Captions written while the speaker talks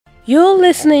You're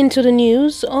listening to the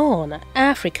news on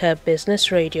Africa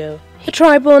Business Radio. The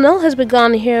Tribunal has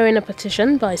begun hearing a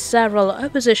petition by several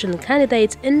opposition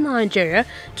candidates in Nigeria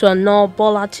to annul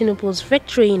Bola Tinubu's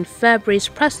victory in February's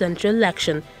presidential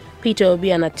election. Peter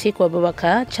Obi and Atiku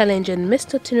Abubakar challenging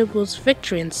Mr. Tinubu's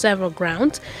victory on several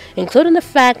grounds, including the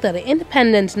fact that the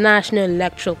Independent National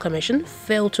Electoral Commission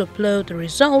failed to upload the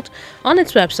result on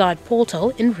its website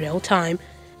portal in real time.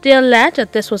 They allege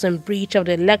that this was in breach of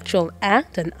the Electoral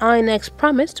Act and INEC's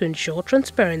promise to ensure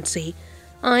transparency.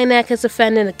 INEC is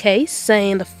defending the case,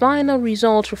 saying the final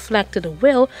results reflected the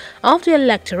will of the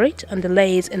electorate and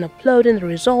delays in uploading the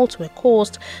results were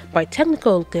caused by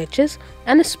technical glitches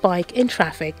and a spike in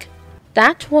traffic.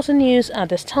 That was the news at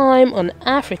this time on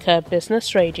Africa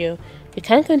Business Radio. You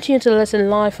can continue to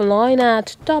listen live online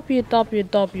at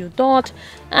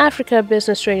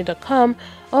www.africabusinessradio.com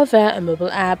or via a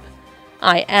mobile app.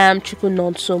 I am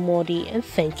Chukwunonso Modi and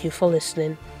thank you for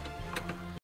listening.